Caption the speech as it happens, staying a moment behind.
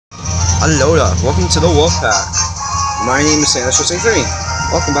Alola, welcome to the Wolfpack. My name is Santa63.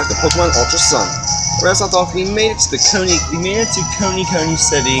 Welcome back to Pokemon Ultra Sun. Where I left off, we made it to Coney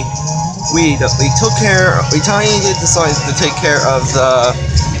City. We finally decided to take care of the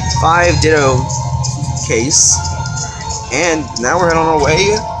 5 Ditto case, and now we're heading on our way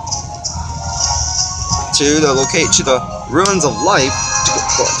to the Ruins of Life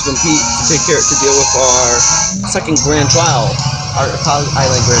to deal with our second grand trial, our Cloud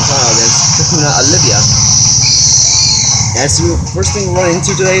Island grand trial against Kakuna Olivia. First thing we're running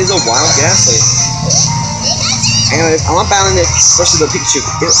into today is a wild Ghastly. Anyways, I'm not battling it, especially the Pikachu.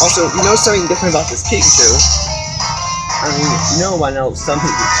 Also, you know something different about this Pikachu. I mean, you know by now, this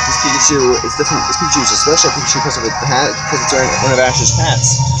Pikachu is different. This Pikachu is a special Pikachu because of the hat, because it's wearing one of Ash's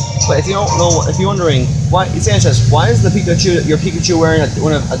hats. But if you don't know, if you're wondering, why is the Pikachu, your Pikachu wearing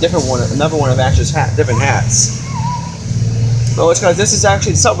another one of Ash's different hats? Well, it's because this is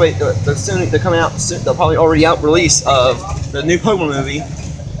actually they're coming out soon. They'll probably already out release of the new Pokemon movie,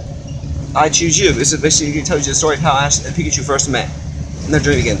 I Choose You. This is basically tells you the story of how Ash and Pikachu first met and their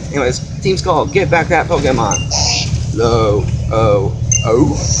journey again. Anyways, team's called Get Back That Pokemon.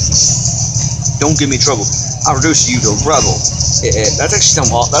 Don't give me trouble. I'll reduce you to rubble.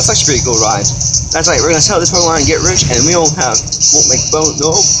 That's actually pretty cool, right? That's right. We're gonna sell this Pokemon and get rich, and we won't make no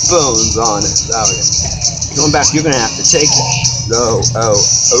bones on it. Going back, you're gonna have to take it.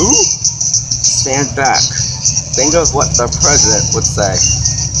 Stand back. Think of what the president would say.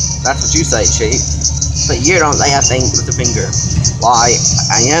 That's what you say, Chief. But you don't lay a thing with the finger. Why,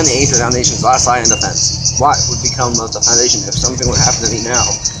 I am the Ace of the Foundation's last line of defense. What would become of the Foundation if something would happen to me now?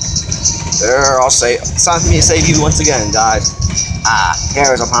 There, I'll say, it's time for me to save you once again, guys. Here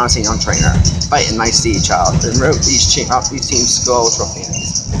is a promising young trainer. Fight in my steed, child, and rope these team skull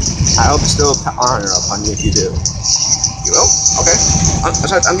trophies. I hope it's still honor upon you if you do. You will? Okay.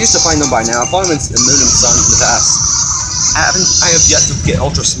 I'm used to fighting them by now. I fought them in Moon and Sun in the past. I have yet to get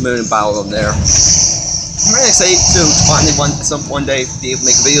Ultra Moon and battle them there. I'm really excited to finally one day be able to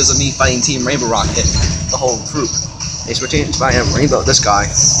make videos of me fighting Team Rainbow Rocket, the whole group. It's rotated by Rainbow, this guy.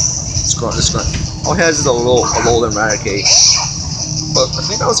 This guy. All he has is a Alolan Raticate. But I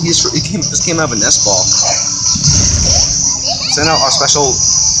think that was just came out of a nest ball. Send out our special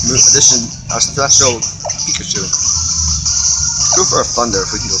edition, our special Pikachu. Go for a Thunder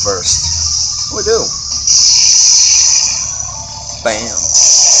if we can go first. What do we do? Bam.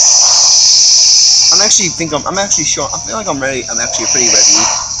 I feel like I'm ready. I'm actually pretty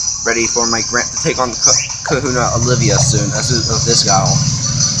ready for my grant to take on Kakuna Olivia soon, as of this guy.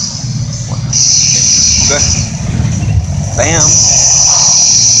 Okay. Bam.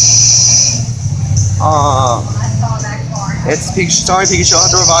 It's Pikachu. Sorry, Pikachu. I'll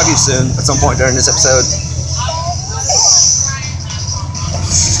have to revive you soon at some point during this episode.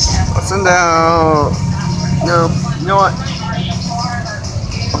 Let's send out. No, you know what?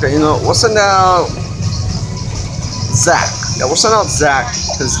 Okay, we'll send out Zach. Yeah, we'll send out Zach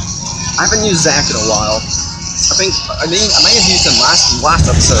because I haven't used Zach in a while. I might have used him last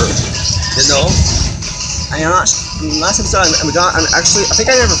episode. Last episode I think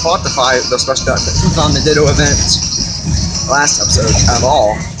I never fought the special that was on the Ditto event last episode at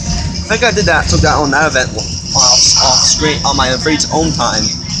all. I think I took that on that event off screen on my free's own time.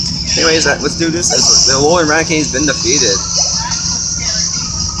 Anyways, let's do this. The Alolan Raticate has been defeated.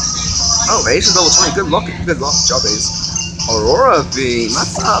 Oh, Ace is level 20. Good luck, job, Ace. Aurora Beam.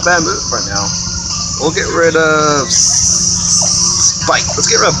 That's not a bad move right now. We'll get rid of Bite. Let's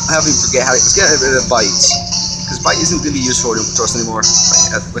get rid of Bite. Because Bite isn't going to be useful to us anymore.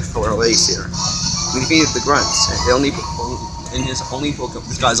 For our Ace here. We defeated the Grunts. This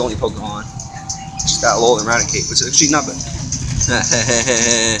guy's only Pokemon. Just that Alolan Raticate, which is actually not bad.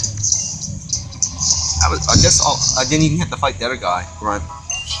 I didn't even have to fight the other guy. Grunt.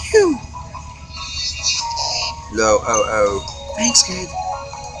 Phew. Thanks, kid.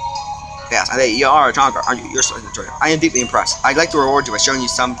 Yes, you are a Tonka, aren't you? You're so enjoying. I am deeply impressed. I'd like to reward you by showing you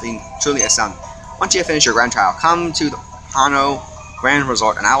something truly astounding. Once you have finished your grand trial, come to the Hano Grand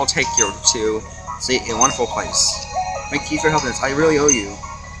Resort, and I will take you to see a wonderful place. Thank you for helping us. I really owe you.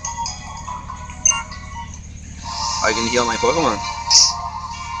 Are you gonna heal my Pokemon?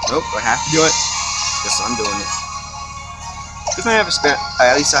 Nope, I have to do it. Yes, I'm doing it. If I ever spent,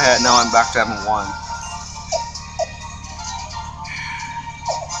 at least I had. Now I'm back to having 1.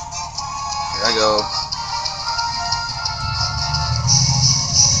 Here I go.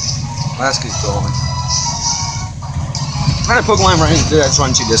 Let's keep going. What kind of Pokemon I'm running through that's run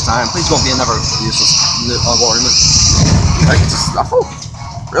to this time? Please won't be another useless warning. I get to Stuffle?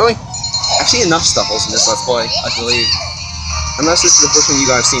 Really? I've seen enough Stuffles in this Let's Play, I believe. Unless this is the first one you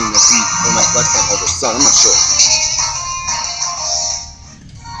guys seen this in my Let's Play Older Son, I'm not sure.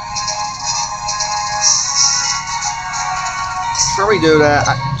 Before we do that,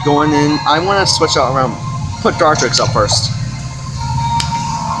 going in, I want to switch out around. Put Dartrix up first.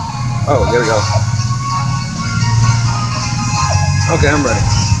 Oh, there we go. Okay, I'm ready.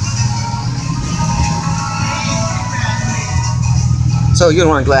 So you're the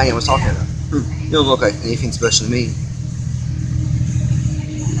one Gladiator was talking about. You don't look like anything special to me.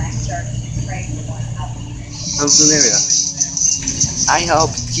 How's the area? I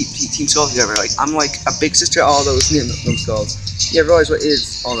help keep Team Skull together. Like I'm like a big sister to all those skulls. You realize what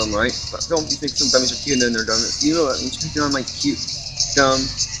is all of them, right? But don't you think some dummies are cute and then they're dumb? You know what? I'm picking on my cute, dumb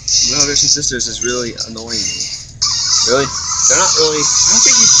brothers and sisters is really annoying me. Really? They're not really. I don't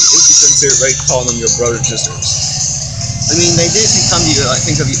think it would be sincere, right? Calling them your brothers and sisters. I mean, they did come to you. I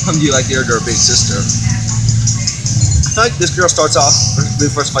think come to you like they're their big sister. I feel like this girl starts off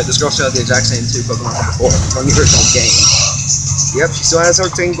the first fight. This girl still had the exact same two Pokemon from before from the original game. Yep, she still has her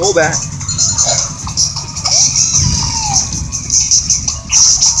thing Golbat.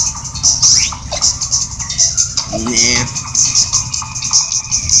 Nah.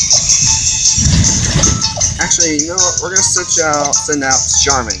 Actually, you know what? We're gonna send out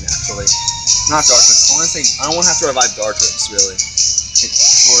Charmin. Actually, not Dartrix. I don't want to have to revive Dartrix really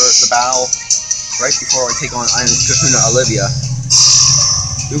for the battle right before I take on Kahuna Olivia.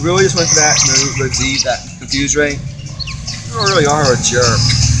 We really just went for that move with Z, that Confuse Ray. You really are a jerk.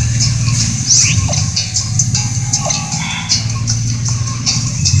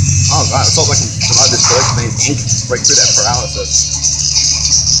 Oh god, let's hope I can survive this poison and ink break through that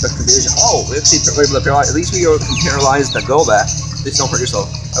paralysis. The confusion. Oh, we actually were able to paralyze. At least we can paralyze the Golbat. Please don't hurt yourself.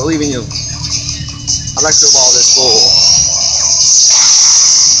 I believe in you. I'd like to ball this fool.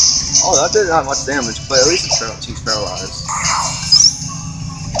 Oh, that didn't have much damage, but at least she's paralyzed.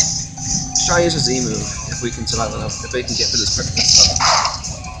 Let's try to use a Z move if we can survive enough. If we can get through this stuff.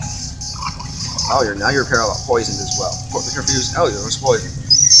 Oh, now you're paralyzed, poisoned as well. Confused. Oh, you're poisoned.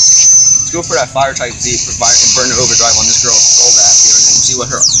 Let's go for that fire type Z and burn an overdrive on this girl's Golbat here, and then see what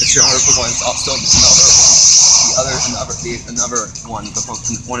if your other Pokemon is still another one.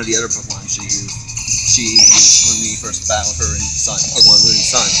 One of the other Pokemon she used. She used when we first battled her in Sun, Pokemon Moon and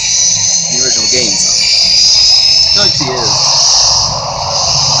Sun, the original game. So I feel like she is.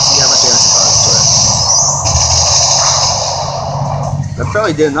 See how much damage it does to it. That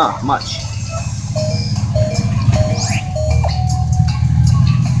probably did not much.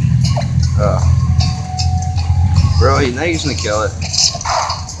 Really? Now you're just gonna kill it.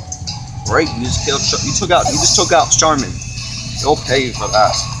 Right? You just took out Charmin. You'll pay for that.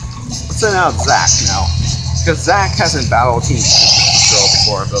 Let's send out Zach now. Because Zach hasn't battled Team Girl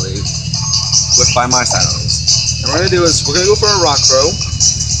before, I believe. By my side at least. And what we're gonna do is we're gonna go for a Rock Throw.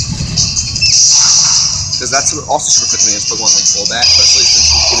 Because that's also super quick against Pokemon like Golbat, especially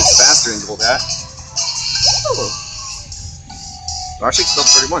since it is faster than Golbat. Oh. Actually, it's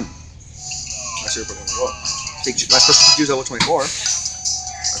level 31. That's super Pokemon as well. Take my special use level 24.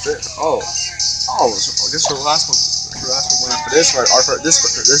 That's it. Oh. I guess her last one after this,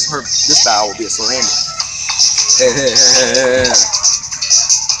 this battle will be a Salandit. Hey.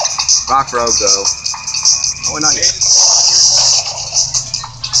 Rock Throw, go. Oh, not yet.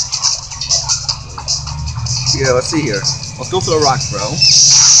 Yeah, let's see here. Let's go for the Rock Throw.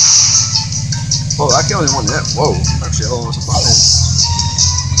 Oh, I can only one that. Whoa. Actually, almost a problem.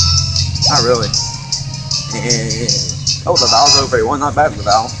 Not really. Oh, the Val's over 31. Not bad for the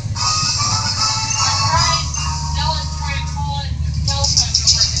Val.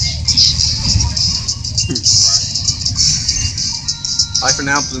 Bye for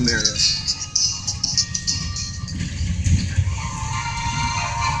now, Plumeria.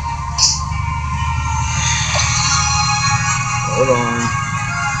 Hold on.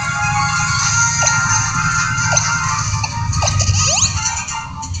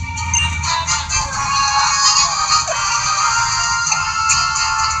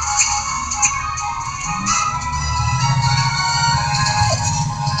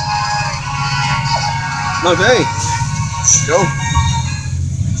 Okay. Go.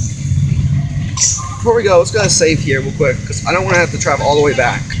 Before we go, let's go save here real quick, because I don't want to have to travel all the way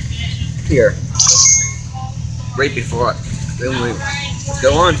back here. Right before it. Let's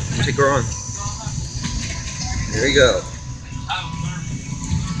go on. We'll take her on. There you go.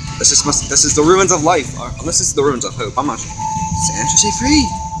 This is the ruins of life. This is the ruins of hope. I'm not sure. Sandra, stay free.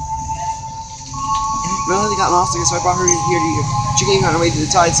 Really, they got lost again, so I brought her here to you. She came on her way to the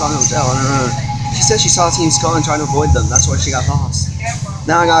Tide Sun Hotel. She said she saw Team Skull and tried to avoid them. That's why she got lost.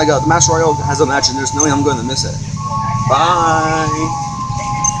 Now I gotta go. The Master Royal has a match and there's no way I'm going to miss it. Bye.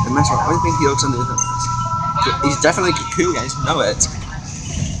 And that's what I think he looks under the hood. He's definitely Cuckoo, guys know it.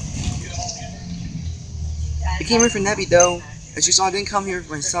 I came here for Nebby though. As you saw, I didn't come here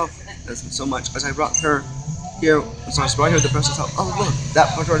for myself so much as I brought her here. So I was brought here to the process of, oh look,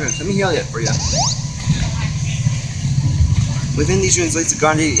 that part order. Let me heal it for you. Within these ruins lays the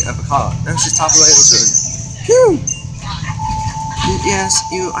Guardian of Akala. That's his top level rune. Phew! Yes,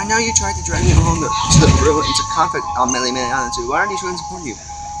 I know you tried to drag me home to the ruin into conflict on Melee Island too. Why are these ruins important to you?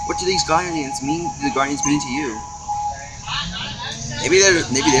 What do these Guardians mean? Do the Guardians mean to you? Maybe they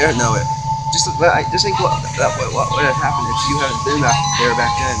don't know it. Just think what would have happened if you hadn't been back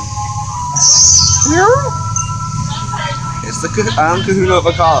then. It's the Kahuna of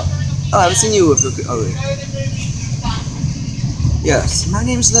Akala. Oh, I haven't seen you with Lily. Yes, my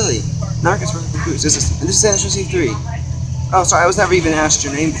name's Lily. Narcus from Cruise. This is Asher 3. Oh, sorry, I was never even asked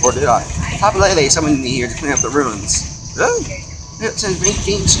your name before, did I? Papalele summoned me here to clean up the ruins. Really? It says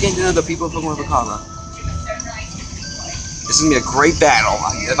getting to know the people of Pokemon Akala. This is gonna be a great battle.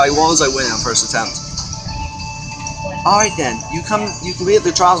 If I win, I win on first attempt. Alright then, you completed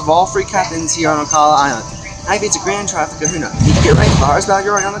the trials of all 3 captains here on Akala Island. I beat the Grand Trial of Kahuna. You can get right for the hardest battle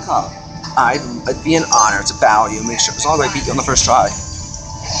you're right on Akala. It'd be an honor to battle you and make sure as long as I beat you on the first try.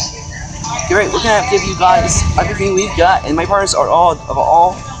 Great, we're gonna give you guys everything we've got, and my partners are all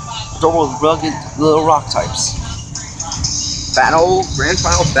adorable, rugged little rock types. Grand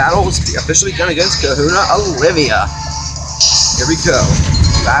Final battle is officially done against Kahuna Olivia. Here we go.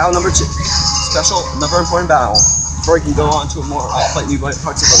 Battle number 2. Special, another important battle. Before we can go on to a more fight new parts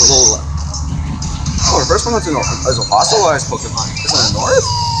of the Alola. Oh, the first one is a fossilized Pokemon. Is it a North?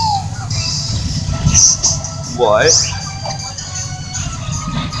 What?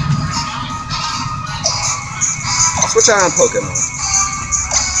 I'll switch out on Pokemon.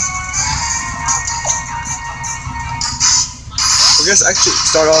 We're gonna actually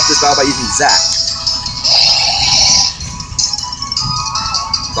start off this battle by using Zack.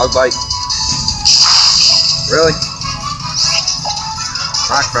 Bug Bite. Really?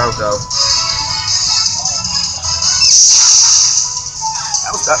 Rock Throw, though.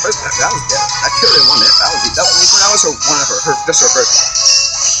 That was dead. That could have won it. That was her just her first.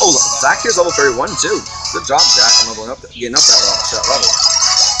 Oh, Zack here's level 31 too. Good job, Zack, on leveling up, getting up to that level.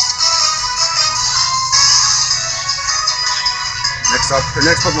 Next up, her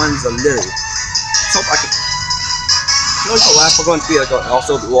next Pokemon is a Lily. Let's hope I feel like the last Pokemon to be like will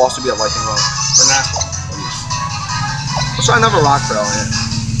also be a Lightning Rock. For now, let's try another Rock Throw in it.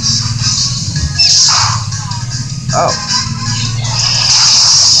 Oh.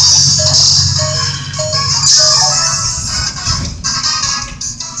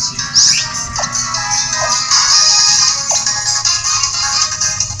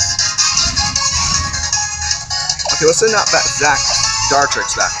 Okay, let's send that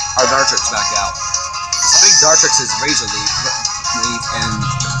Dartrix back out. I think Dartrix is Razor Leaf and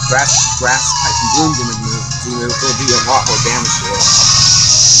Grass type and Bloom Demon move will do a lot more damage to it.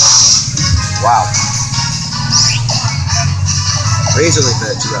 Wow. Razor Leaf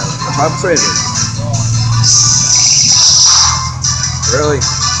edge, rather. I'm probably afraid of it. Really?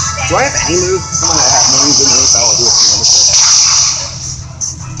 Do I have any move? Someone that has no good moves that will do it for me.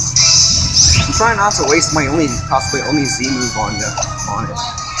 I'm trying not to waste my possibly only Z move on it.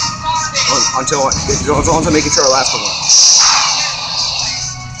 Until I'm making sure our last one.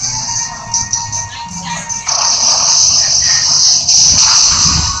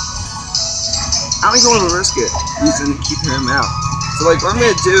 I don't even want to risk it using keeping him out. So like what I'm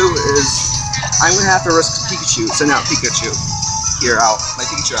gonna do is I'm gonna have to risk Pikachu, send out Pikachu my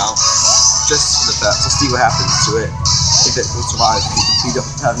Pikachu out, just for the bet, to see what happens to it. If it survives, if we don't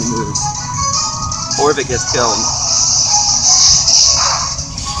have any moves. Or if it gets killed.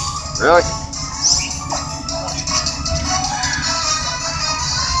 Really?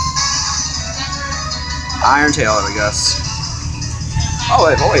 Iron Tail, I guess. Oh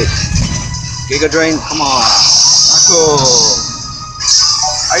wait. Giga Drain, come on. Not cool.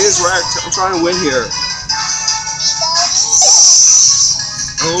 I just wrecked. I'm trying to win here.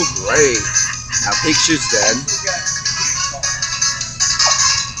 Oh great. Now Pikachu's dead.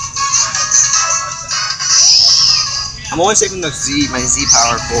 I'm only saving my Z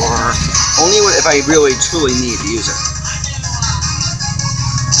power for only if I really truly need to use it.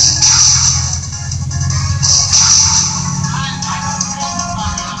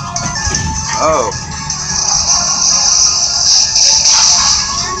 Oh.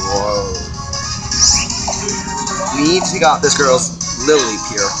 Whoa. We need to take out this girl's Lily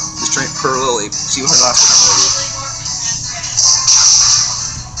here. Just train her Lily. See what her last one will be.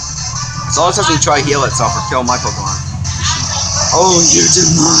 So all it says me try heal itself or kill my Pokemon. Oh, you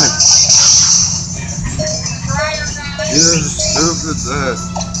did not. You stupid ass.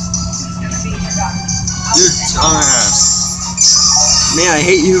 You dumbass. Man, I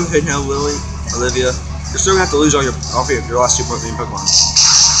hate you. And now, Lily, Olivia, you're still gonna have to lose all your last 2 main Pokemon.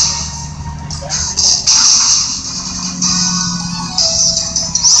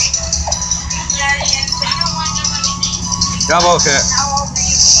 Double kick.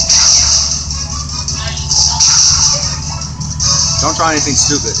 Don't try anything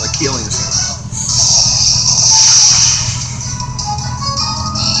stupid like healing yourself.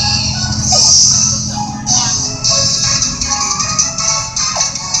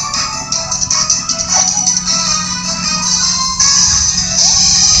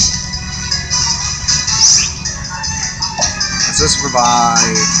 Let's just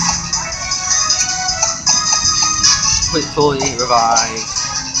revive. Fully revive.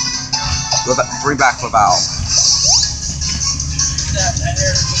 Bring back Laval.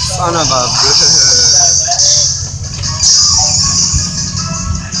 Son of a bitch.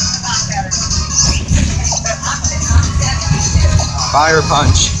 Fire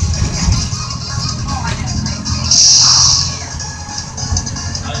punch.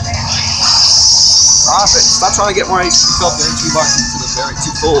 Stop it. Stop trying to get more HP. Fill up the HP bar to the very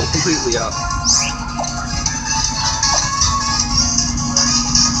too full, completely up.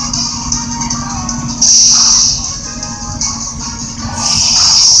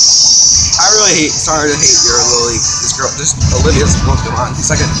 Sorry to hate your Lily. This girl, just Olivia's Pokemon. The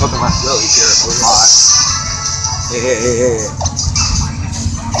second Pokemon Lily here a lot. Yeah.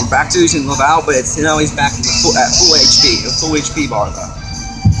 We're back to using Laval, but it's now he's back to full HP, a full HP bar though.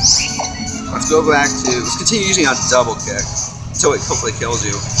 Let's go back to. Let's continue using a double kick until it hopefully kills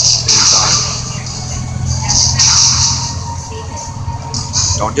you anytime.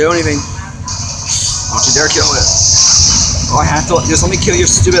 Don't do anything. Don't you dare kill it. Oh, I have to just let me kill your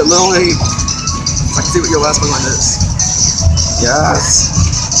stupid Lily. I can see what your last Pokemon is. Yes.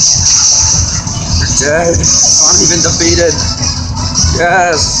 You're dead. I'm even defeated.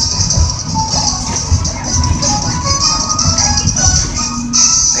 Yes.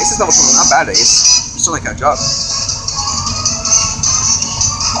 Ace is level 20, not bad Ace. Still like catch up.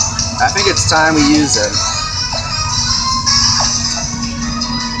 I think it's time we use it.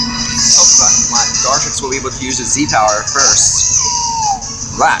 Hope my Dartrix will be able to use his Z-Power first.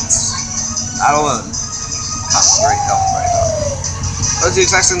 Rats. Not alone. Great help right now. That's the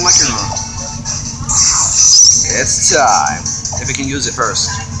exact same lecture room. It's time. If we can use it first.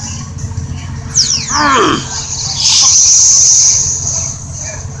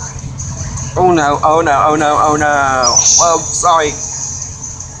 Oh no, oh no, oh no, oh no. Well, sorry,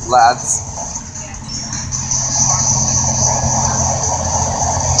 lads.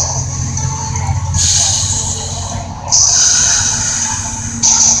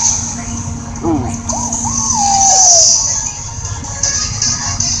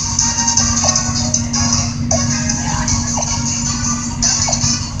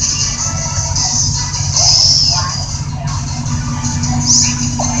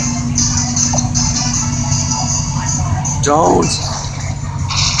 Don't.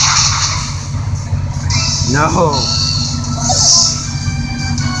 No.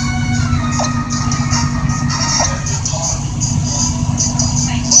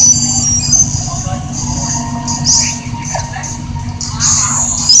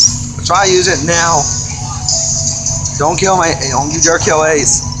 Try to use it now. Don't kill my. Don't you dare kill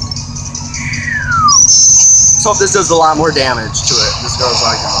Ace. So if this does a lot more damage to it, this goes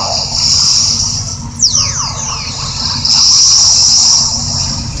like.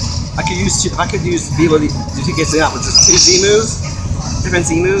 I could use be able to take it out with just 2 Z moves, different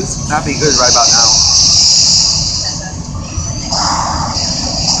Z moves. That'd be good right about now.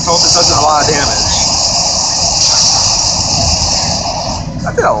 I hope it doesn't a lot of damage.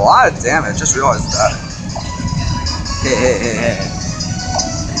 That did a lot of damage. Just realized that.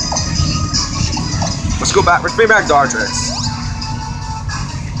 Let's go back. Let's bring back Dartrix.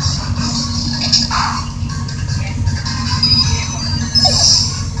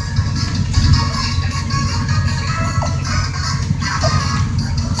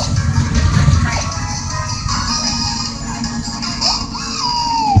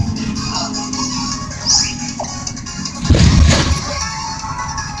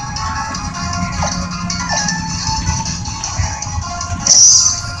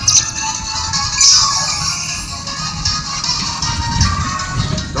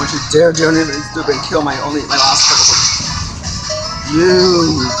 Don't you dare do anything stupid and kill my last Pokemon.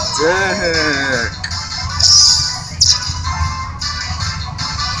 You dick.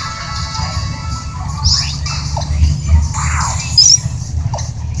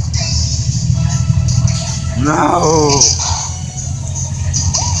 No!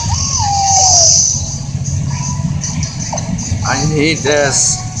 I need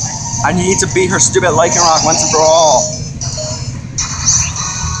this. I need to beat her stupid Lycanroc once and for all.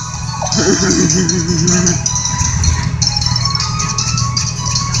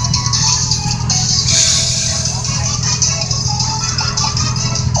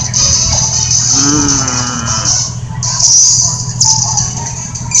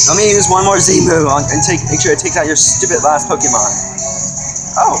 Let me use one more Z move and make sure it takes out your stupid last Pokemon.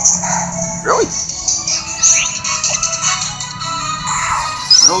 Oh, really?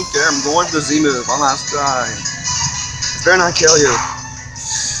 I don't care, I'm going for the Z move one last time. It better not kill you.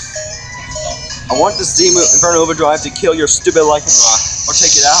 I want the Z move, Inferno Overdrive, to kill your stupid Lycanroc. Or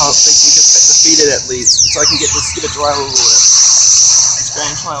take it out, so you can defeat it at least. So I can get this stupid trial over with. This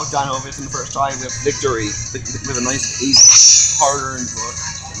grand trial done over in the first try with victory. With a nice, easy, hard-earned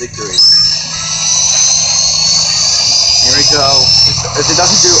victory. Here we go. If it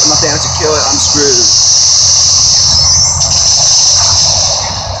doesn't do enough damage to kill it, I'm screwed.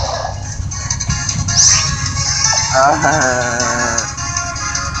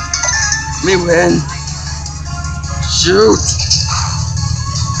 Let me win. Shoot.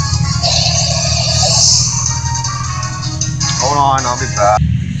 Hold on, I'll be back.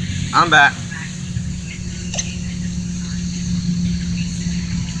 I'm back.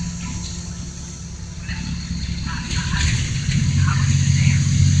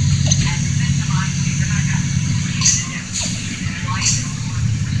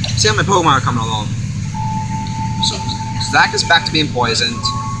 See how my Pokemon are coming along. So Zach is back to being poisoned,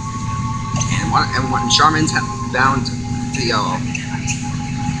 and when Charman's bound to yellow.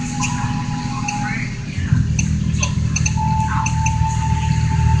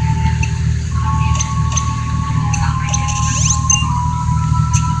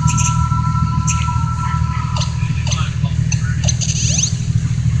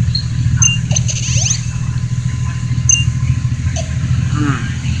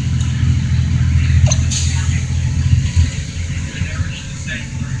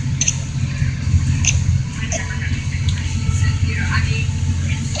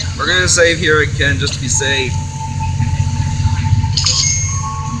 We're gonna save here again just to be safe.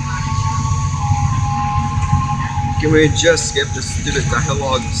 Can we just skip the stupid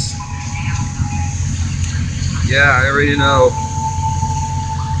dialogues? Yeah, I already know.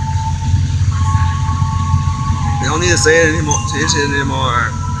 We don't need to say it anymore.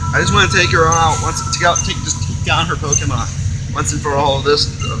 I just want to take her out once. Just take down her Pokemon once and for all.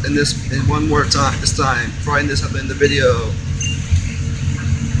 In one more time. This time, before I end this up in the video.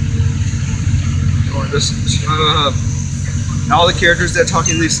 Or just shut up. All the characters that are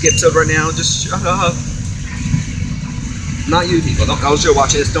talking these skips up right now, just shut up. Not you people. Those who are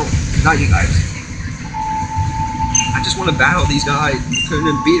watching this, not you guys. I just want to battle these guys.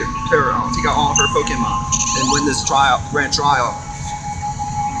 Couldn't beat her. I'll take out all of her Pokemon and win this grand trial.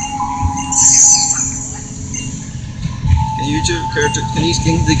 Can you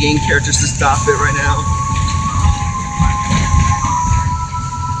get the game characters to stop it right now?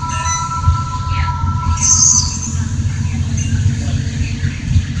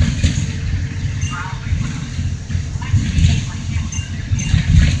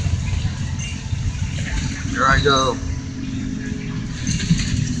 Here I go.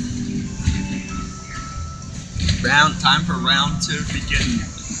 Time for round 2 to begin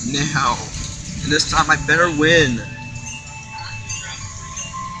now. And this time I better win.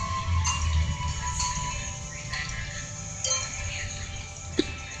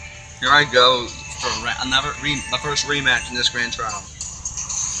 Here I go for the first rematch in this grand trial.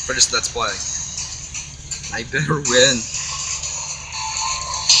 For this Let's Play. I better win.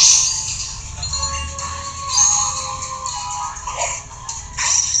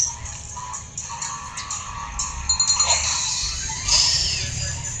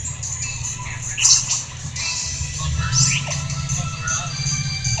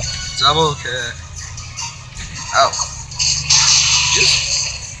 Double kick. Oh.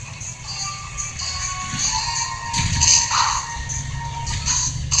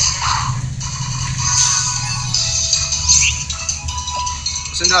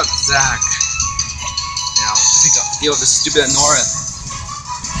 Send out Zach. Now, to deal with this stupid North.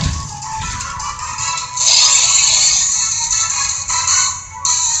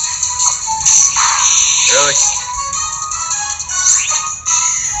 Really?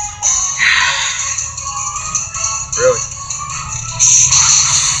 Really?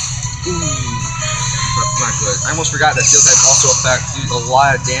 Ooh, that's not good. I almost forgot that Steel types also do a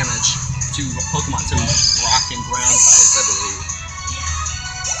lot of damage to Pokemon, to rock and ground types, I believe.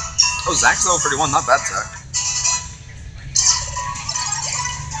 Oh, Zach's level 31, not bad, Zach.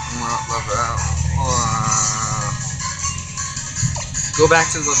 Laval. Go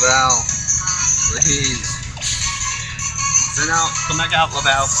back to Laval, please. Send out. Come back out,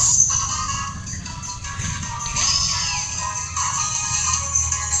 Laval.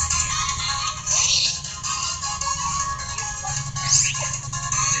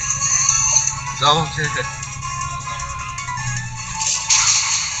 Double kick.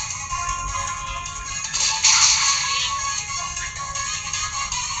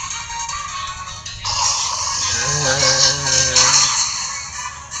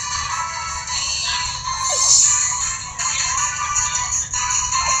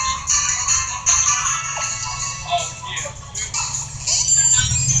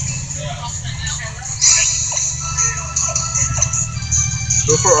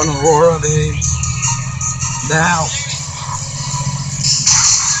 Go for an Aurora, babe. Now.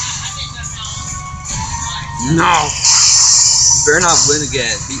 No. You better not win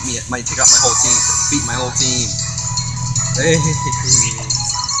again. Beat me. It might take out my whole team. Beat my whole team. Please.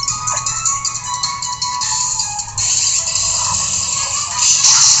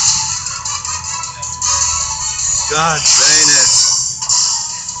 God dang it.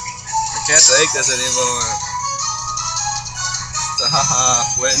 I can't take this anymore.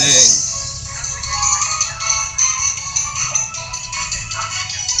 Stop winning.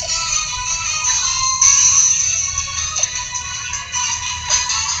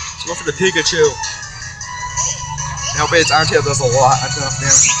 Let's go for the Pikachu. Now, wait, its Iron Tail does a lot. I don't know if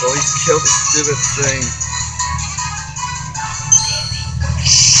damage to at least kill this stupid thing.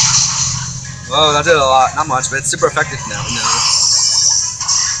 Whoa, that did a lot. Not much, but it's super effective now. No.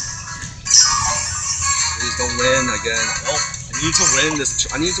 Please don't win again. Oh, I need to win this.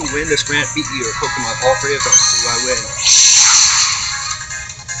 I need to win this Grant Beat Eater Pokemon. All three of them. So I win.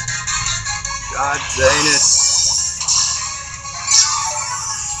 God dang it.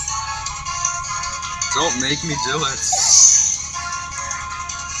 Don't make me do it.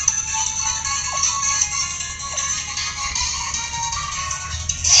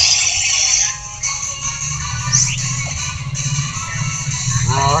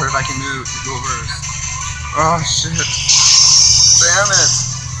 Roar if I can move. Go reverse. Oh shit. Damn it.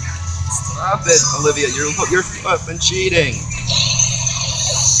 Stop it, Olivia. You're fucking cheating.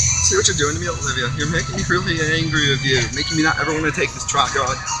 See what you're doing to me, Olivia. You're making me really angry with you. Making me not ever want to take this trot.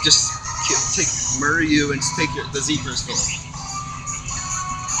 Girl, just murder you and take the Z crystal.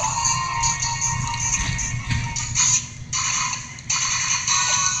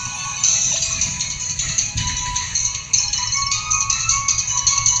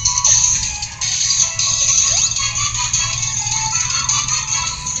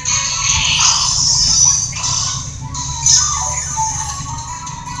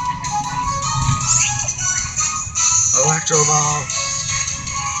 Electro Ball.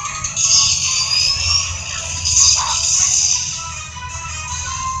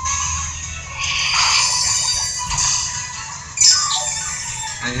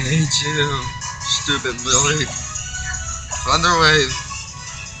 I hate you, stupid Lily. Thunder Wave.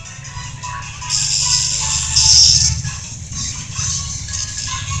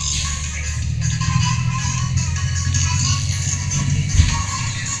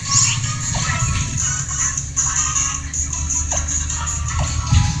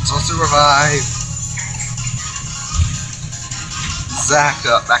 Supposed to revive. Zack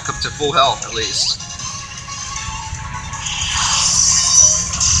up, back up to full health at least.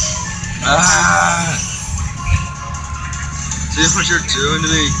 See what you're doing to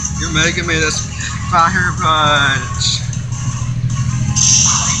me? You're making me this fire punch.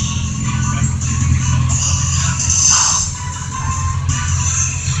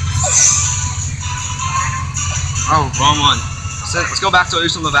 Oh, wrong one. Let's go back to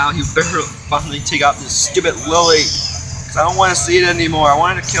Usum Laval. You better finally take out this stupid Lily. Cause I don't want to see it anymore. I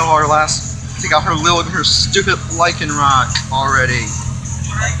wanted to kill her take out her Lily with her stupid Lycanroc already.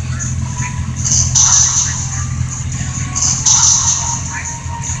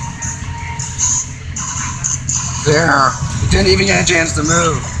 There. You didn't even get a chance to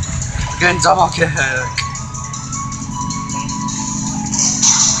move. Again, double kick.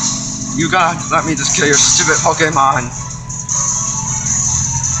 You gotta let me just kill your stupid Pokemon.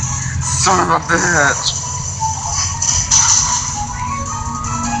 Son of a bitch.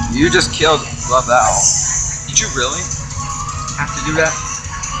 You just killed Laval. Did you really have to do that?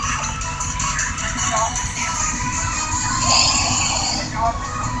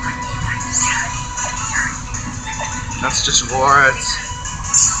 Let's just roar it.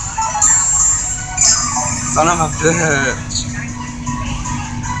 Son of a bitch.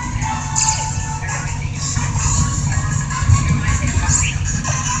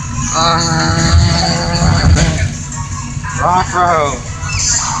 Rockro!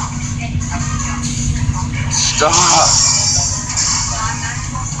 Stop!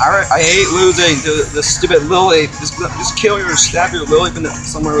 I hate losing to the stupid Lily. Just kill your, stab your Lily, and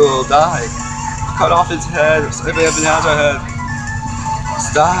somewhere it will die. Cut off its head, if they have an agile head.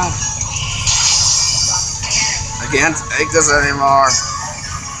 Stop! I can't take this anymore.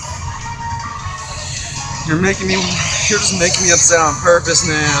 You're just making me upset on purpose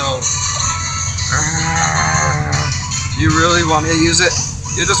now. You really want me to use it?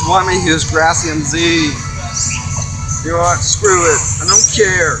 You just want me to use Gracian Z. You know what? Screw it. I don't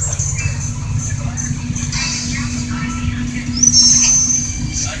care.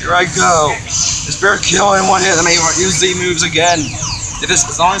 Here I go. This bear kill in one hit. I may use Z moves again.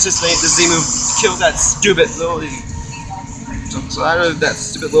 As long as this Z move kills that stupid Lily. I'm tired of that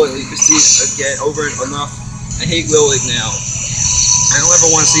stupid Lily. You can see it again over and enough. I hate Lily now. I don't ever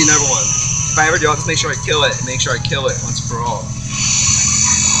want to see another one. If I ever do, I'll just make sure I kill it. Make sure I kill it once for all.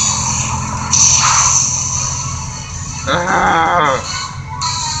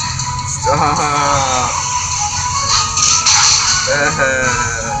 Stop.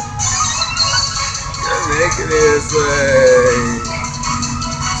 You're making me this way.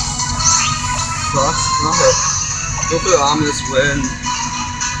 Go for the ominous win.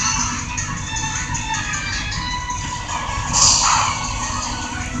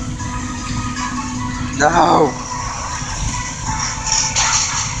 No.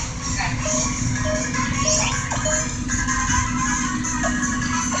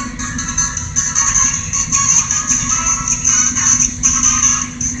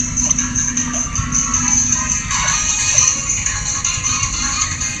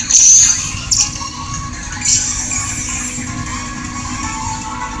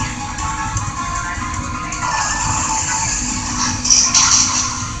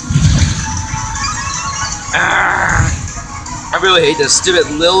 I really hate this stupid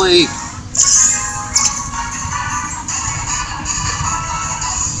Lily.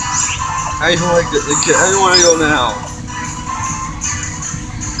 I don't like it. I don't want to go now.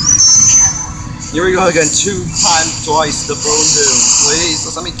 Here we go again, twice the Bone Doom. Please,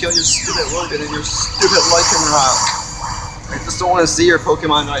 let me kill your stupid Logan and your stupid Lycanroc. I just don't want to see your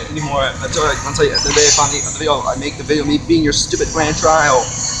Pokemon anymore until the day I find the video. I make the video me being your stupid grand trial.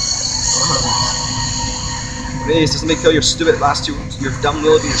 Please, just let me kill your stupid last two, your dumb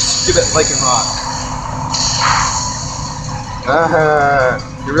Lily, your stupid Lycanroc.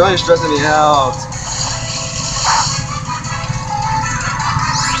 You're really stressing me out.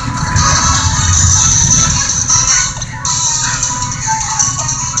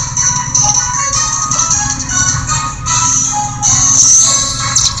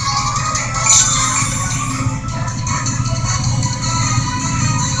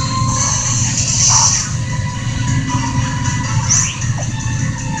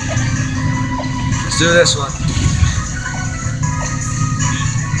 Let's do this one.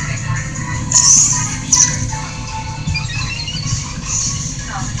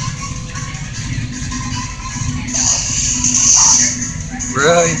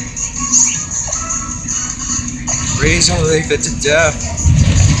 Really? Razor leaf it to death.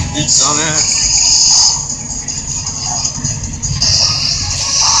 You dumbass.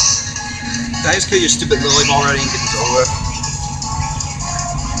 Can I just kill your stupid Lily already and get this over with?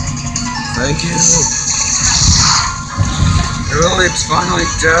 Thank you. Your Lily is finally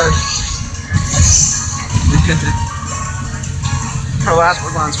dead. Her last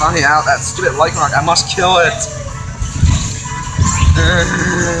Pokemon's finally out. That stupid Lycanroc, I must kill it.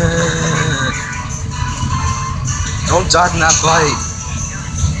 Don't die from that bite.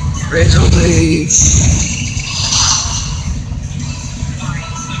 Razor leaf.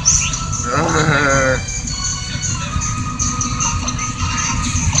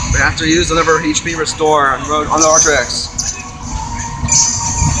 We have to use another HP restore on the Artrix.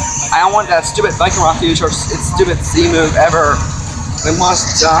 I don't want that stupid Lycanroc to use its stupid Z move ever. It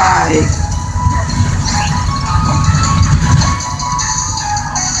must die.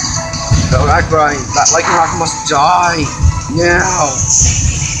 That Lycanroc must die now.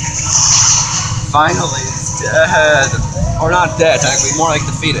 Finally, it's dead. Or not dead, technically, more like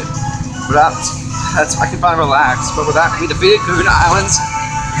defeated. But that's I can finally relax. But with that, we defeated Kahuna Islands.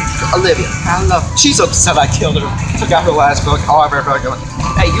 Olivia, she's upset I killed her. Took out her last book. However,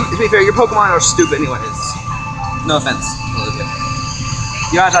 hey, to be fair, your Pokemon are stupid anyways. No offense, Olivia.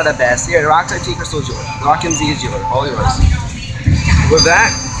 You guys are the best. Here, the Rock type T Crystal is yours. The Rock Z is yours. All yours. With that,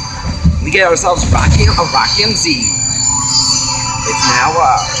 we get ourselves a Rock'em Z. It's now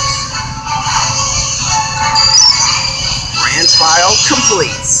ours. Grand trial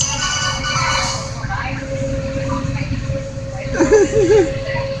complete.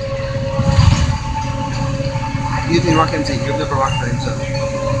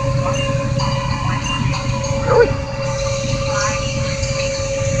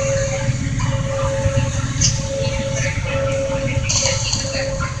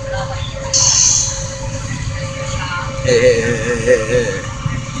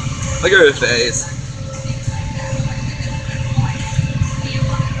 Look at her face.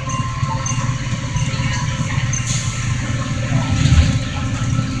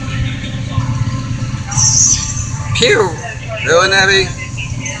 Pew! Really, Nebby?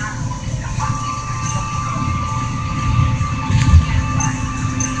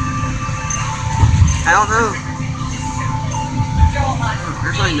 I don't know.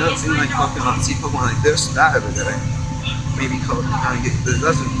 There's like nothing like Pokemon. See Pokemon like this, that over there. Maybe color kind of get, but it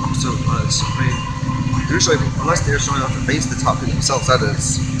doesn't so much. I mean, usually unless they're showing off the face of the top of themselves, that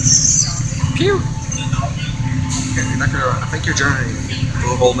is. Pew! Okay, I think your journey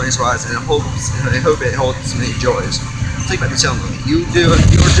will hold many surprises, and I hope it holds many joys. Think about the telling me, you're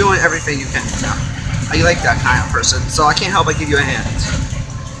doing everything you can now. I like that kind of person, so I can't help but give you a hand.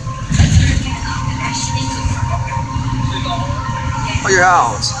 Oh, your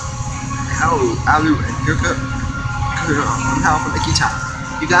house. Hello, Alu, and you're good. I'm helping Mickey Town.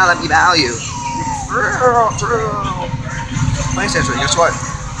 You gotta let me value. Nice answer. Guess what?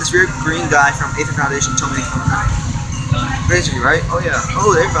 This weird green guy from Aether Foundation told me to come back. Crazy, right? Oh yeah.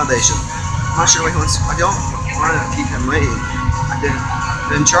 Oh, the Aether Foundation. I'm not sure why he wants. I don't want to keep him waiting. I didn't.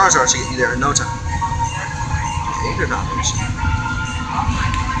 Then Charizard should get you there in no time. The Aether Foundation.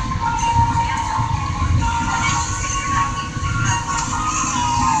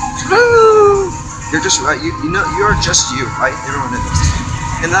 You're just right. You know you're just you, right? Everyone knows.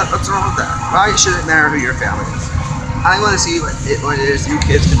 And what's wrong with that? Why should it matter who your family is? I want to see what it is you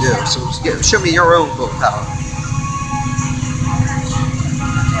kids can do. So show me your own willpower.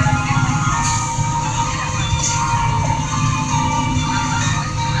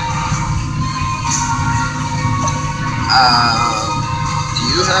 Do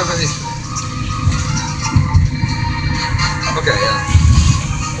you have anything? Okay,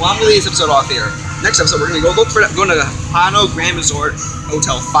 yeah. Well, I'm gonna leave this episode off here. Next episode, we're gonna go to the Hano Grand Resort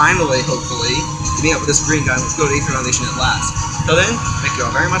Hotel, finally, hopefully, to meet up with this green guy. Let's go to Aether Foundation at last. Till then, thank you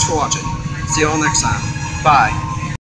all very much for watching. See you all next time. Bye.